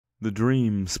The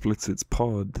dream splits its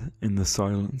pod in the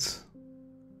silence.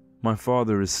 My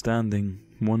father is standing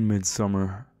one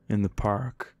midsummer in the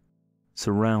park,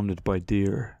 surrounded by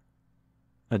deer,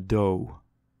 a doe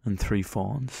and 3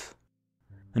 fawns,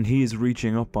 and he is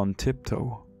reaching up on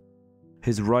tiptoe,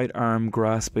 his right arm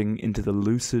grasping into the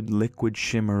lucid liquid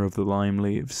shimmer of the lime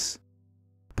leaves,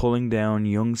 pulling down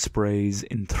young sprays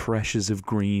in threshes of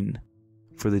green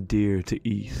for the deer to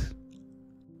eat.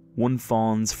 One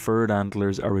fawn's furred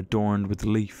antlers are adorned with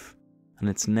leaf, and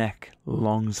its neck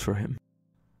longs for him.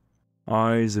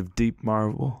 Eyes of deep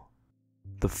marble,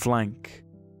 the flank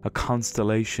a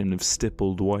constellation of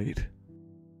stippled white.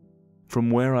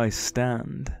 From where I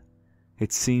stand,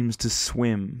 it seems to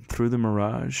swim through the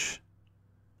mirage,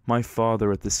 my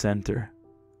father at the centre,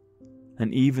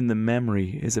 and even the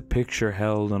memory is a picture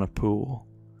held on a pool,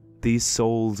 these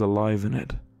souls alive in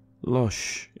it,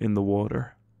 lush in the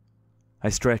water. I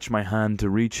stretch my hand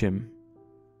to reach him,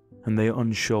 and they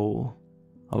unshoal,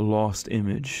 a lost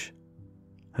image,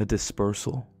 a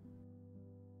dispersal.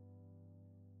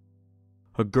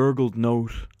 A gurgled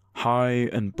note, high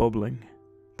and bubbling,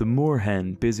 the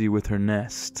moorhen busy with her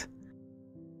nest,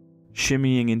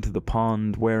 shimmying into the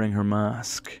pond wearing her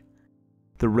mask,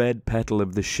 the red petal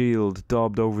of the shield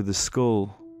daubed over the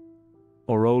skull,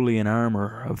 aureolian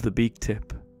armour of the beak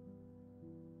tip.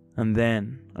 And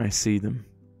then I see them.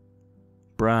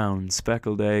 Brown,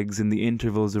 speckled eggs in the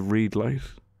intervals of reed light,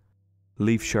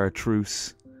 leaf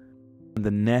chartreuse, and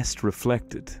the nest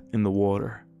reflected in the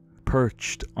water,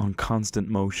 perched on constant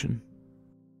motion.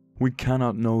 We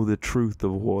cannot know the truth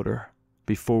of water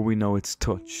before we know its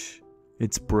touch,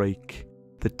 its break,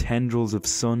 the tendrils of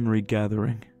sun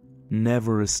regathering,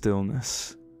 never a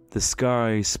stillness, the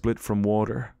sky split from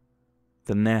water,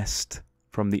 the nest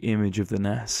from the image of the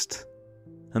nest,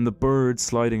 and the bird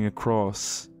sliding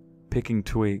across, picking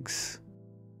twigs.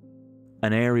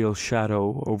 An aerial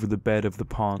shadow over the bed of the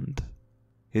pond.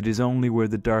 It is only where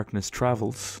the darkness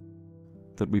travels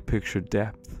that we picture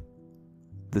depth,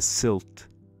 the silt,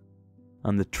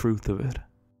 and the truth of it.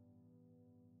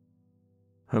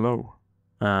 Hello,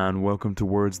 and welcome to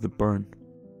Words That Burn,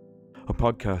 a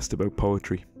podcast about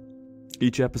poetry.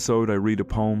 Each episode I read a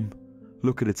poem,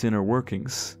 look at its inner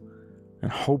workings, and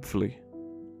hopefully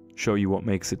show you what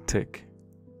makes it tick.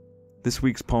 This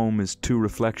week's poem is Two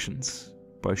Reflections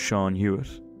by Séan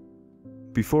Hewitt.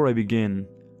 Before I begin,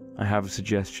 I have a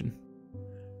suggestion.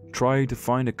 Try to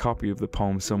find a copy of the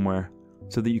poem somewhere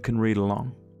so that you can read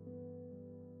along.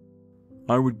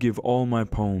 I would give all my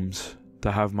poems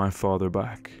to have my father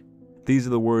back. These are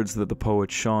the words that the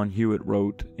poet Séan Hewitt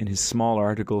wrote in his small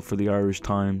article for the Irish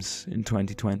Times in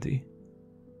 2020.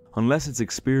 Unless it's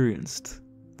experienced,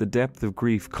 the depth of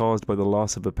grief caused by the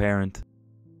loss of a parent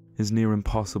is near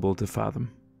impossible to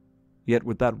fathom. Yet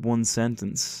with that one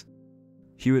sentence,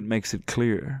 Hewitt makes it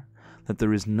clear that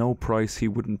there is no price he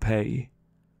wouldn't pay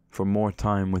for more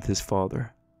time with his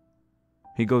father.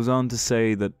 He goes on to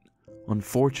say that,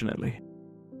 unfortunately,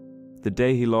 the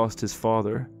day he lost his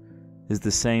father is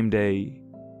the same day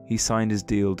he signed his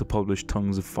deal to publish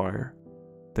Tongues of Fire,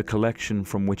 the collection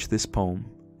from which this poem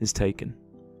is taken.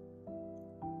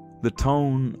 The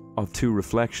tone of Two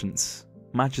Reflections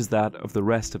matches that of the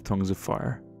rest of Tongues of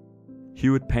Fire.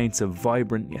 Hewitt paints a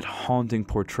vibrant yet haunting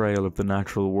portrayal of the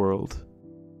natural world,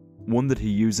 one that he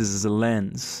uses as a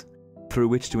lens through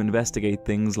which to investigate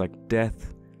things like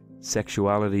death,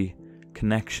 sexuality,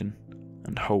 connection,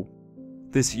 and hope.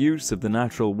 This use of the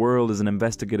natural world as an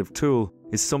investigative tool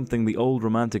is something the old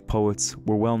Romantic poets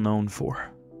were well known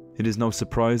for. It is no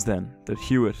surprise then that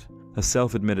Hewitt, a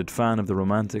self-admitted fan of the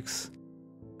Romantics,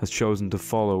 has chosen to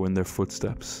follow in their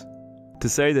footsteps. To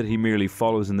say that he merely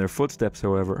follows in their footsteps,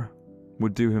 however,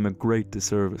 would do him a great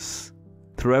disservice.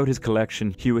 Throughout his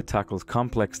collection, Hewitt tackles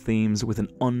complex themes with an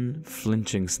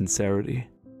unflinching sincerity.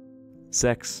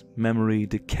 Sex, memory,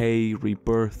 decay,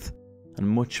 rebirth, and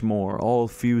much more, all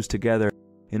fused together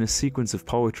in a sequence of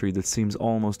poetry that seems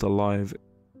almost alive.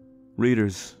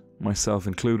 Readers, myself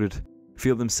included,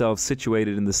 feel themselves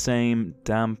situated in the same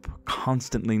damp,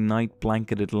 constantly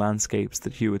night-blanketed landscapes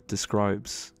that Hewitt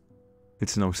describes.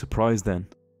 It's no surprise, then,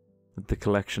 that the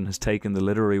collection has taken the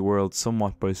literary world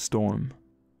somewhat by storm.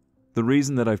 The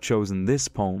reason that I've chosen this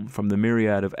poem from the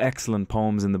myriad of excellent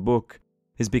poems in the book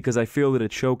is because I feel that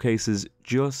it showcases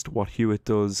just what Hewitt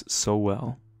does so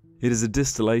well. It is a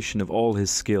distillation of all his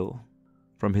skill,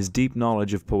 from his deep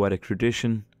knowledge of poetic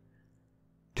tradition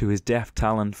to his deft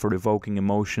talent for evoking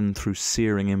emotion through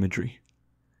searing imagery.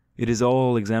 It is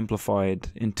all exemplified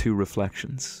in Two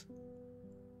Reflections.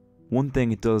 One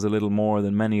thing it does a little more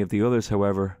than many of the others,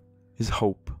 however, is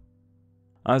hope.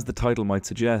 As the title might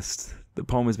suggest, the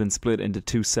poem has been split into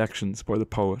 2 sections by the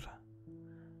poet.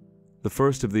 The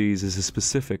first of these is a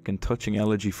specific and touching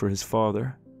elegy for his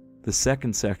father. The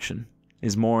second section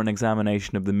is more an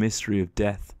examination of the mystery of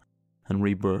death and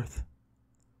rebirth.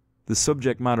 The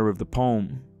subject matter of the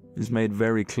poem is made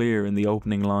very clear in the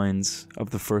opening lines of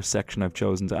the first section I've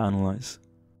chosen to analyse.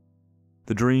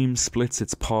 The dream splits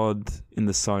its pod in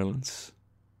the silence.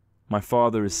 My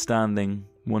father is standing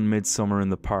one midsummer in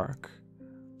the park,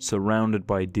 surrounded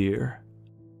by deer,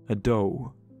 a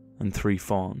doe, and 3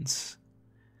 fawns.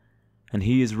 And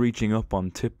he is reaching up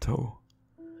on tiptoe,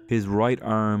 his right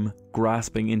arm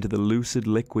grasping into the lucid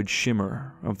liquid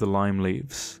shimmer of the lime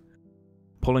leaves,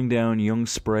 pulling down young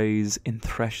sprays in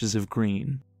threshes of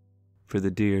green for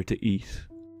the deer to eat.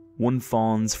 One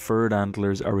fawn's furred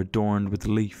antlers are adorned with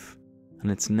leaf,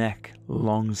 and its neck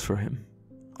longs for him,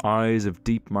 eyes of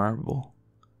deep marble,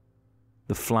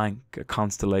 the flank a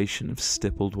constellation of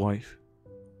stippled white.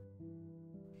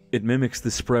 It mimics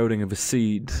the sprouting of a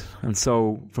seed, and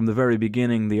so, from the very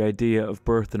beginning, the idea of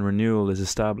birth and renewal is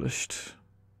established.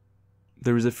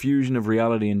 There is a fusion of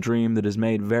reality and dream that is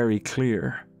made very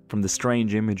clear from the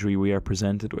strange imagery we are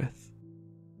presented with.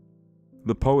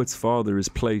 The poet's father is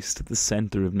placed at the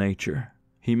centre of nature.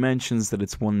 He mentions that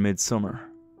it's one midsummer,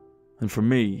 and for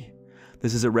me,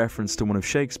 this is a reference to one of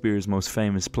Shakespeare's most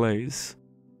famous plays,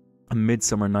 A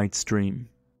Midsummer Night's Dream.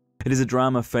 It is a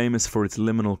drama famous for its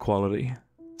liminal quality,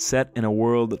 set in a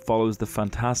world that follows the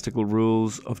fantastical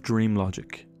rules of dream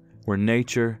logic, where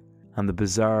nature and the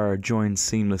bizarre are joined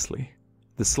seamlessly.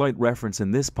 The slight reference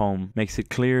in this poem makes it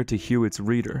clear to Hewitt's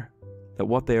reader that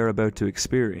what they are about to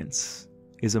experience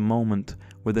is a moment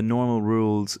where the normal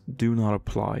rules do not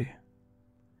apply.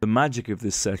 The magic of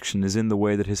this section is in the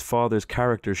way that his father's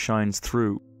character shines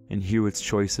through in Hewitt's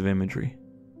choice of imagery.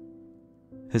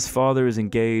 His father is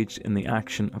engaged in the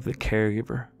action of the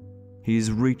caregiver. He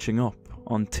is reaching up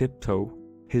on tiptoe,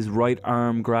 his right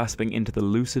arm grasping into the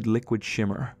lucid liquid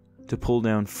shimmer to pull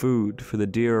down food for the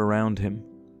deer around him.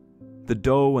 The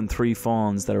doe and 3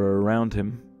 fawns that are around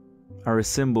him are a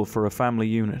symbol for a family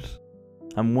unit,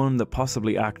 and one that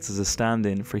possibly acts as a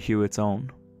stand-in for Hewitt's own.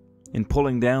 In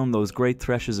pulling down those great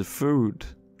threshes of food,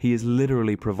 he is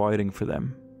literally providing for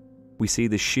them. We see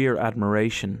the sheer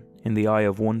admiration in the eye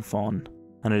of one fawn,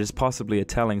 and it is possibly a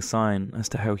telling sign as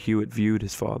to how Hewitt viewed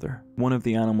his father. One of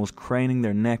the animals craning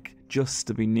their neck just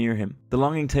to be near him. The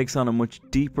longing takes on a much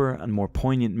deeper and more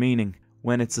poignant meaning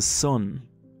when it's a son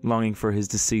longing for his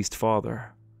deceased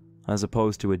father, as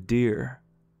opposed to a deer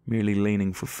merely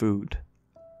leaning for food.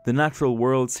 The natural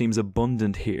world seems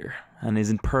abundant here, and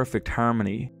is in perfect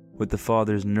harmony with the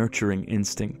father's nurturing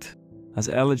instinct. As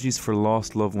elegies for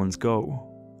lost loved ones go,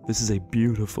 this is a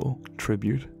beautiful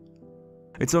tribute.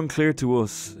 It's unclear to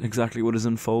us exactly what is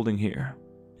unfolding here.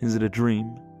 Is it a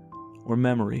dream or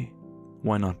memory?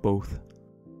 Why not both?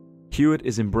 Hewitt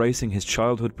is embracing his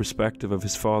childhood perspective of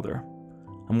his father,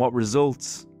 and what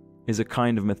results is a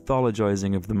kind of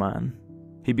mythologizing of the man.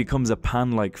 He becomes a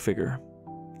Pan-like figure,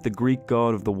 the Greek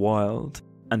god of the wild,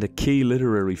 and a key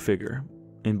literary figure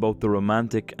in both the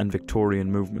Romantic and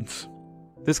Victorian movements.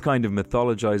 This kind of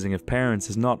mythologizing of parents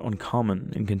is not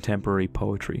uncommon in contemporary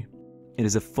poetry. It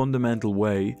is a fundamental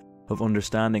way of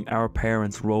understanding our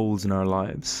parents' roles in our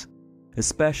lives,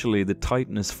 especially the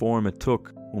Titaness form it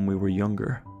took when we were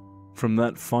younger. From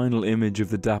that final image of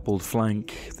the dappled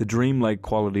flank, the dreamlike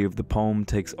quality of the poem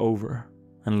takes over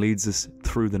and leads us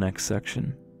through the next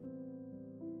section.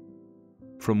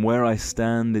 From where I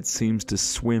stand, it seems to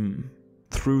swim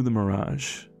through the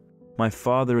mirage, my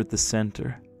father at the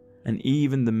center, and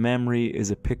even the memory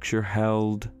is a picture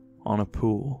held on a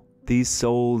pool. These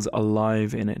souls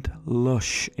alive in it,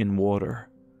 lush in water.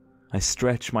 I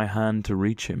stretch my hand to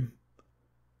reach him,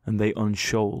 and they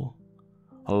unshoal,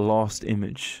 a lost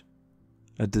image,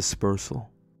 a dispersal.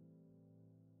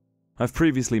 I've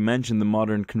previously mentioned the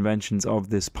modern conventions of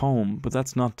this poem, but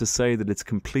that's not to say that it's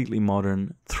completely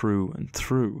modern through and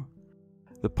through.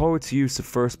 The poet's use of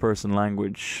first-person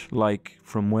language, like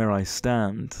 "from where I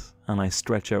stand and I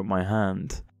stretch out my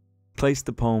hand," placed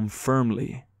the poem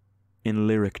firmly in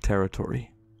lyric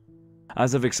territory.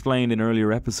 As I've explained in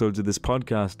earlier episodes of this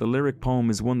podcast, the lyric poem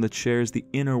is one that shares the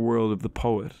inner world of the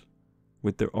poet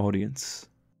with their audience.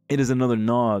 It is another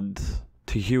nod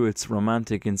to Hewitt's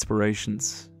romantic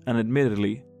inspirations, and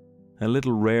admittedly, a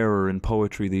little rarer in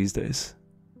poetry these days.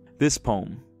 This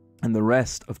poem, and the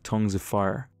rest of Tongues of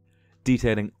Fire,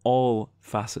 detailing all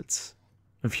facets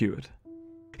of Hewitt.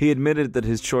 He admitted that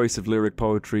his choice of lyric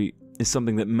poetry is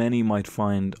something that many might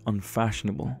find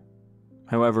unfashionable.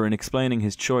 However, in explaining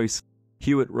his choice,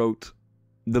 Hewitt wrote,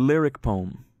 "The lyric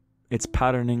poem, its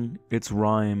patterning, its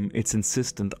rhyme, its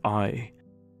insistent I,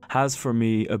 has for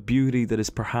me a beauty that is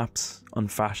perhaps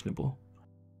unfashionable,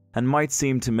 and might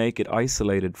seem to make it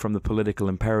isolated from the political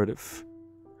imperative.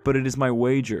 But it is my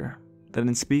wager that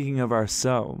in speaking of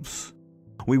ourselves,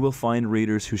 we will find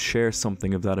readers who share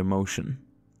something of that emotion,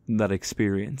 that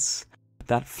experience,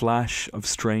 that flash of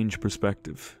strange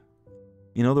perspective.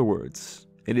 In other words,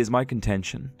 it is my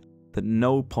contention that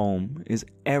no poem is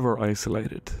ever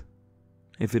isolated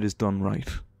if it is done right.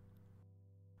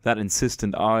 That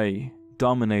insistent I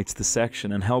dominates the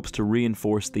section and helps to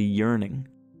reinforce the yearning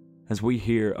as we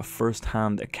hear a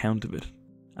first-hand account of it,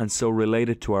 and so relate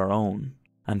it to our own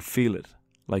and feel it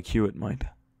like Hewitt might.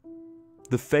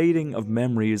 The fading of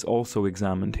memory is also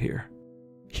examined here.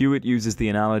 Hewitt uses the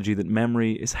analogy that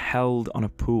memory is held on a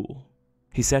pool.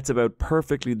 He sets about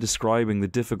perfectly describing the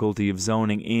difficulty of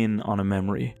zoning in on a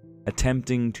memory,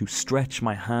 attempting to stretch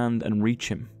my hand and reach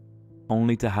him,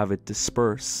 only to have it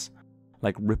disperse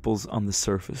like ripples on the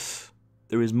surface.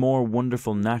 There is more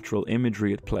wonderful natural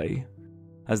imagery at play,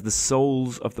 as the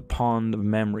souls of the pond of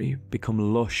memory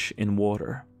become lush in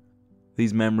water.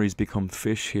 These memories become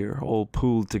fish here, all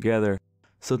pooled together,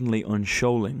 suddenly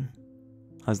unshoaling,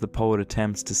 as the poet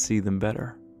attempts to see them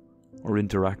better, or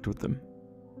interact with them.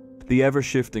 The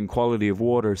ever-shifting quality of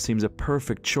water seems a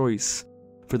perfect choice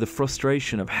for the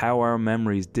frustration of how our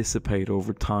memories dissipate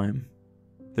over time.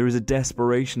 There is a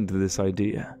desperation to this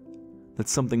idea, that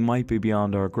something might be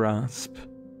beyond our grasp.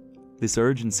 This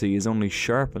urgency is only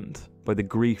sharpened by the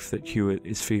grief that Hewitt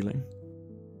is feeling.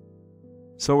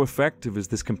 So effective is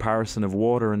this comparison of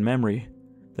water and memory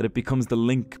that it becomes the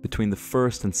link between the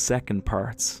first and second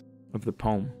parts of the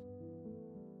poem.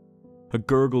 A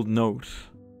gurgled note,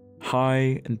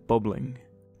 high and bubbling,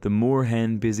 the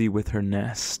moorhen busy with her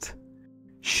nest,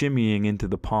 shimmying into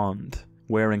the pond,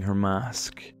 wearing her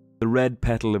mask, the red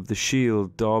petal of the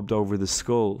shield daubed over the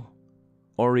skull,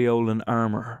 aureolan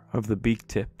armour of the beak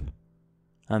tip,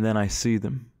 and then I see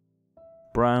them.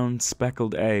 Brown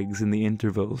speckled eggs in the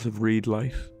intervals of reed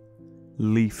light,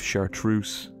 leaf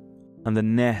chartreuse, and the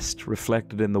nest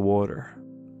reflected in the water,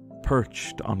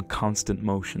 perched on constant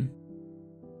motion.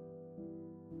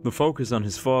 The focus on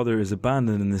his father is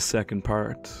abandoned in this second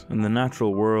part, and the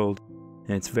natural world,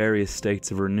 in its various states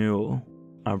of renewal,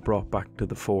 are brought back to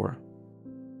the fore.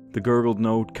 The gurgled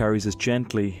note carries us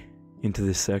gently into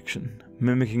this section,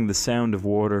 mimicking the sound of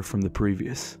water from the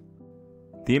previous.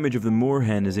 The image of the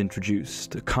moorhen is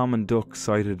introduced, a common duck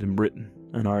sighted in Britain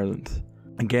and Ireland.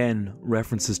 Again,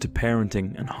 references to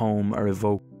parenting and home are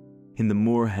evoked in the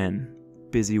moorhen,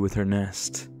 busy with her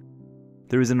nest.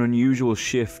 There is an unusual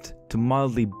shift to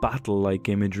mildly battle-like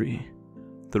imagery.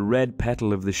 The red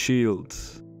petal of the shield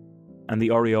and the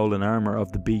aureolan armour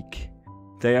of the beak.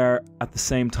 They are, at the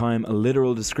same time, a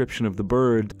literal description of the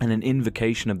bird and an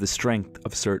invocation of the strength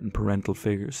of certain parental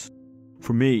figures.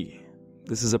 For me,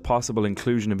 this is a possible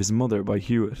inclusion of his mother by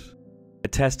Hewitt, a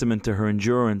testament to her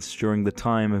endurance during the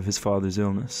time of his father's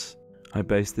illness. I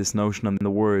base this notion on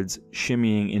the words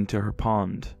shimmying into her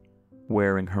pond,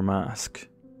 wearing her mask.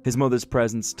 His mother's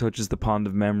presence touches the pond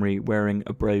of memory, wearing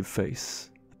a brave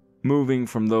face. Moving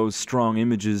from those strong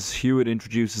images, Hewitt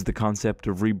introduces the concept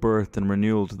of rebirth and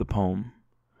renewal to the poem.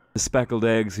 The speckled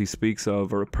eggs he speaks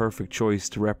of are a perfect choice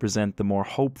to represent the more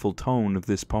hopeful tone of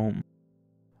this poem.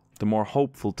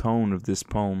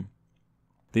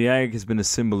 The egg has been a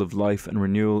symbol of life and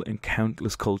renewal in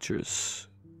countless cultures,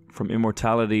 from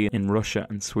immortality in Russia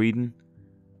and Sweden,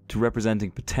 to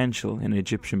representing potential in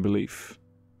Egyptian belief.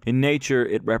 In nature,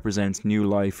 it represents new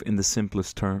life in the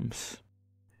simplest terms.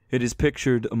 It is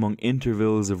pictured among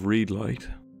intervals of reed light.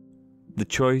 The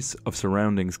choice of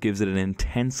surroundings gives it an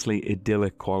intensely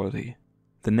idyllic quality.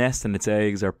 The nest and its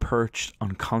eggs are perched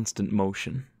on constant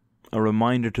motion, a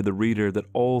reminder to the reader that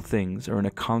all things are in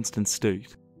a constant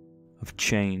state of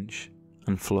change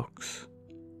and flux.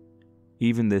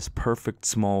 Even this perfect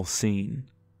small scene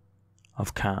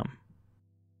of calm.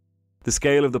 The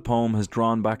scale of the poem has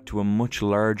drawn back to a much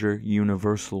larger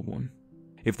universal one.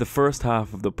 If the first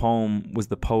half of the poem was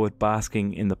the poet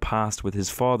basking in the past with his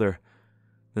father,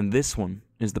 then this one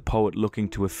is the poet looking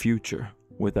to a future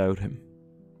without him.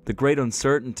 The great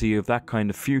uncertainty of that kind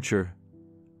of future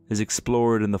is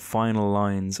explored in the final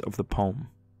lines of the poem.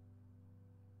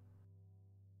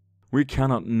 We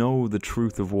cannot know the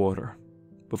truth of water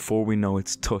before we know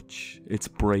its touch, its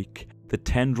break, the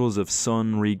tendrils of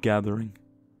sun regathering.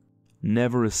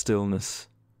 Never a stillness.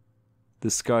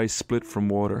 The sky split from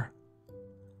water,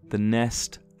 the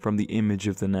nest from the image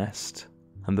of the nest,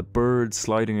 and the bird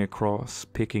sliding across,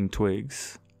 picking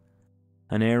twigs,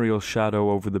 an aerial shadow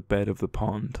over the bed of the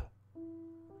pond.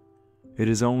 It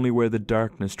is only where the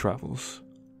darkness travels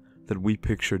that we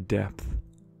picture depth,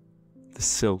 the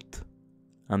silt,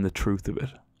 and the truth of it.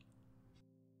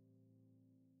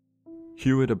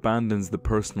 Hewitt abandons the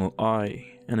personal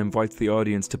I and invites the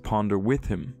audience to ponder with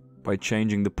him by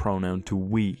changing the pronoun to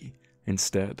we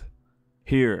instead.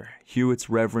 Here, Hewitt's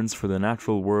reverence for the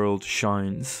natural world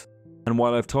shines, and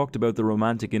while I've talked about the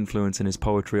romantic influence in his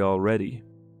poetry already,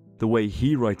 the way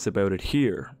he writes about it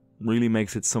here really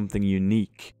makes it something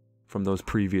unique from those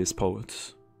previous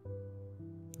poets.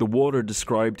 The water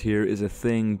described here is a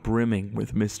thing brimming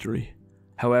with mystery.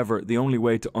 However, the only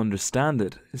way to understand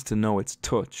it is to know its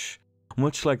touch,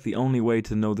 much like the only way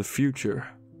to know the future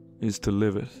is to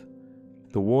live it.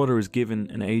 The water is given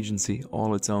an agency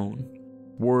all its own,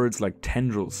 words like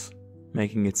tendrils,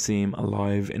 making it seem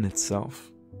alive in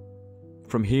itself.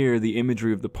 From here, the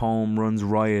imagery of the poem runs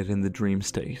riot in the dream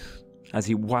state, as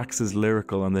he waxes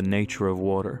lyrical on the nature of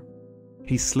water.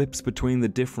 He slips between the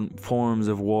different forms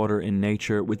of water in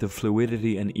nature with a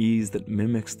fluidity and ease that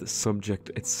mimics the subject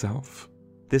itself.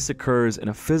 This occurs in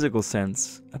a physical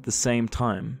sense at the same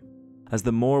time, as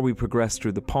the more we progress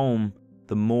through the poem,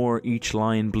 the more each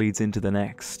line bleeds into the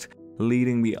next,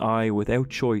 leading the eye without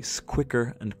choice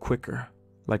quicker and quicker,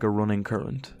 like a running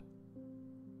current.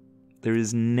 There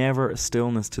is never a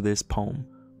stillness to this poem,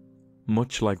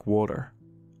 much like water,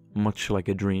 much like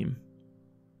a dream.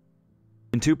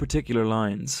 In two particular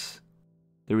lines,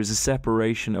 there is a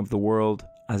separation of the world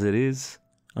as it is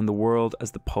and the world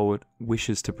as the poet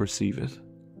wishes to perceive it.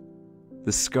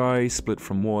 The sky split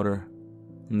from water,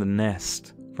 and the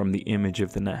nest from the image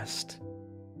of the nest.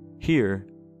 Here,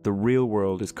 the real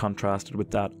world is contrasted with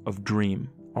that of dream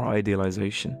or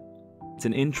idealization. It's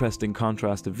an interesting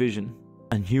contrast of vision,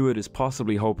 and Hewitt is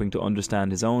possibly hoping to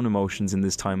understand his own emotions in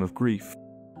this time of grief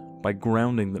by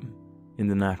grounding them in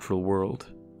the natural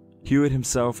world. Hewitt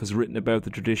himself has written about the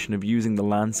tradition of using the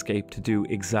landscape to do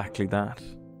exactly that.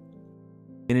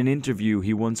 In an interview,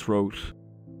 he once wrote,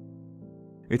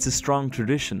 "It's a strong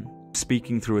tradition,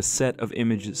 speaking through a set of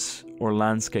images or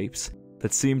landscapes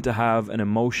that seem to have an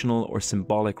emotional or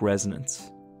symbolic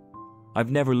resonance. I've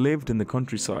never lived in the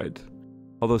countryside,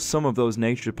 although some of those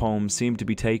nature poems seem to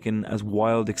be taken as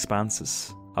wild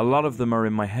expanses. A lot of them are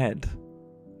in my head.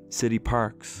 City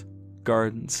parks,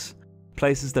 gardens,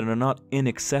 places that are not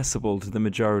inaccessible to the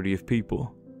majority of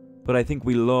people. But I think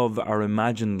we love our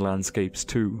imagined landscapes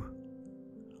too.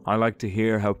 I like to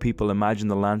hear how people imagine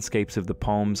the landscapes of the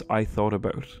poems I thought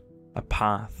about, a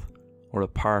path or a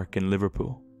park in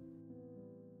Liverpool."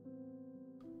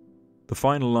 The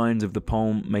final lines of the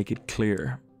poem make it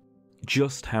clear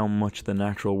just how much the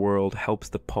natural world helps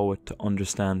the poet to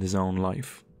understand his own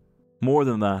life. More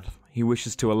than that, he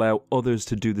wishes to allow others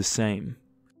to do the same,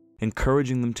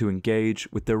 encouraging them to engage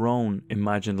with their own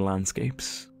imagined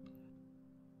landscapes.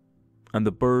 And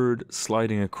the bird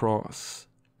sliding across,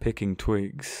 picking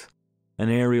twigs, an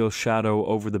aerial shadow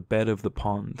over the bed of the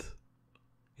pond.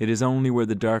 It is only where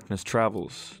the darkness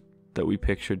travels that we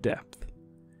picture depth,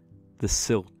 the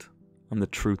silt and the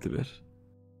truth of it.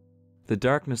 The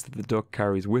darkness that the duck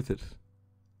carries with it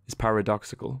is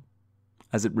paradoxical,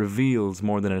 as it reveals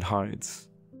more than it hides.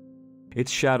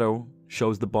 Its shadow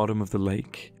shows the bottom of the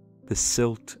lake, the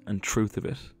silt and truth of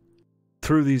it.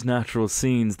 Through these natural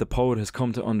scenes, the poet has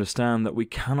come to understand that we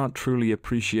cannot truly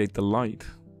appreciate the light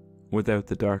without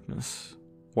the darkness.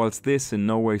 Whilst this in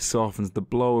no way softens the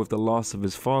blow of the loss of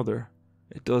his father,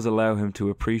 it does allow him to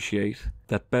appreciate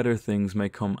that better things may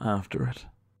come after it.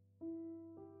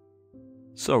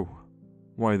 So,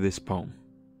 why this poem?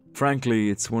 Frankly,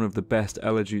 it's one of the best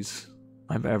elegies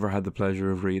I've ever had the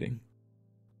pleasure of reading.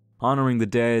 Honouring the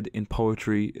dead in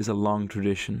poetry is a long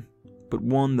tradition, but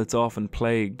one that's often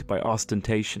plagued by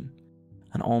ostentation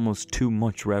and almost too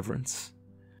much reverence.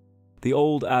 The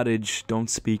old adage, "Don't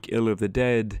speak ill of the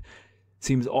dead,"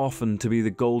 seems often to be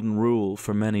the golden rule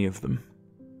for many of them.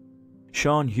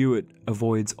 Séan Hewitt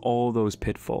avoids all those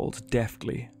pitfalls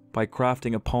deftly by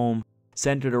crafting a poem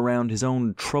centered around his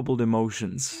own troubled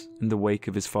emotions in the wake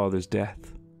of his father's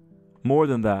death. More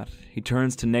than that, he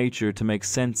turns to nature to make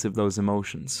sense of those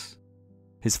emotions.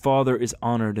 His father is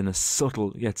honored in a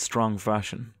subtle yet strong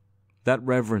fashion. That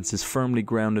reverence is firmly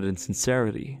grounded in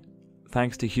sincerity,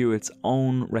 thanks to Hewitt's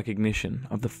own recognition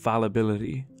of the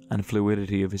fallibility and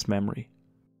fluidity of his memory.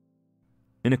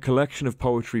 In a collection of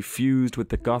poetry fused with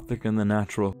the Gothic and the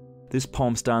natural, this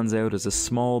poem stands out as a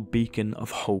small beacon of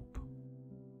hope.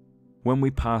 When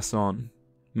we pass on,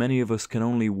 many of us can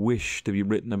only wish to be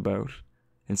written about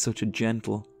in such a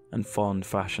gentle and fond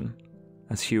fashion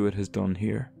as Hewitt has done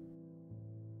here.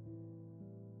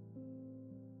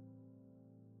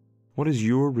 What is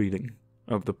your reading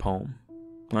of the poem?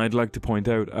 I'd like to point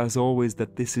out, as always,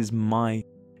 that this is my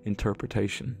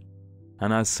interpretation,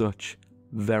 and as such,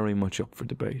 very much up for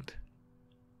debate.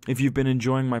 If you've been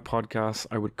enjoying my podcast,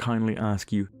 I would kindly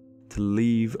ask you to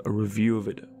leave a review of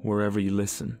it wherever you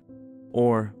listen.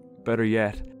 Or, better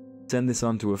yet, send this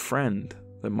on to a friend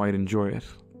that might enjoy it.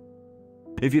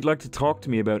 If you'd like to talk to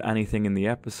me about anything in the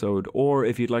episode, or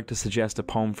if you'd like to suggest a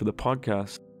poem for the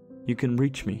podcast, you can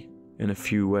reach me in a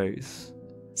few ways.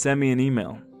 Send me an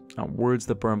email at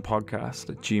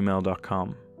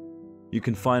wordsthatburnpodcast@gmail.com. You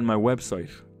can find my website,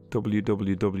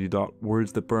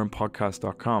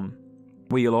 www.wordsthatburnpodcast.com,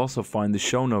 where you'll also find the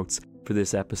show notes for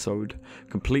this episode,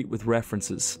 complete with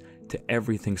references to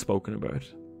everything spoken about.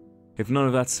 If none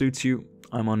of that suits you,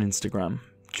 I'm on Instagram.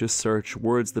 Just search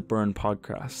Words That Burn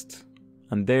Podcast,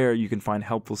 and there you can find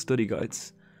helpful study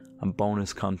guides and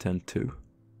bonus content too.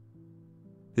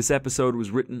 This episode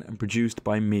was written and produced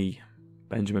by me,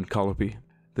 Benjamin Colopy.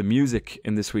 The music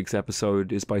in this week's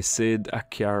episode is by Sid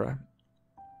Akiara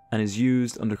and is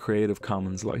used under Creative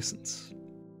Commons license.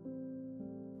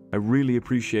 I really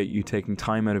appreciate you taking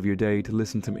time out of your day to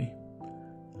listen to me,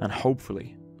 and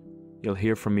hopefully you'll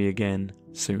hear from me again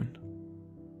soon.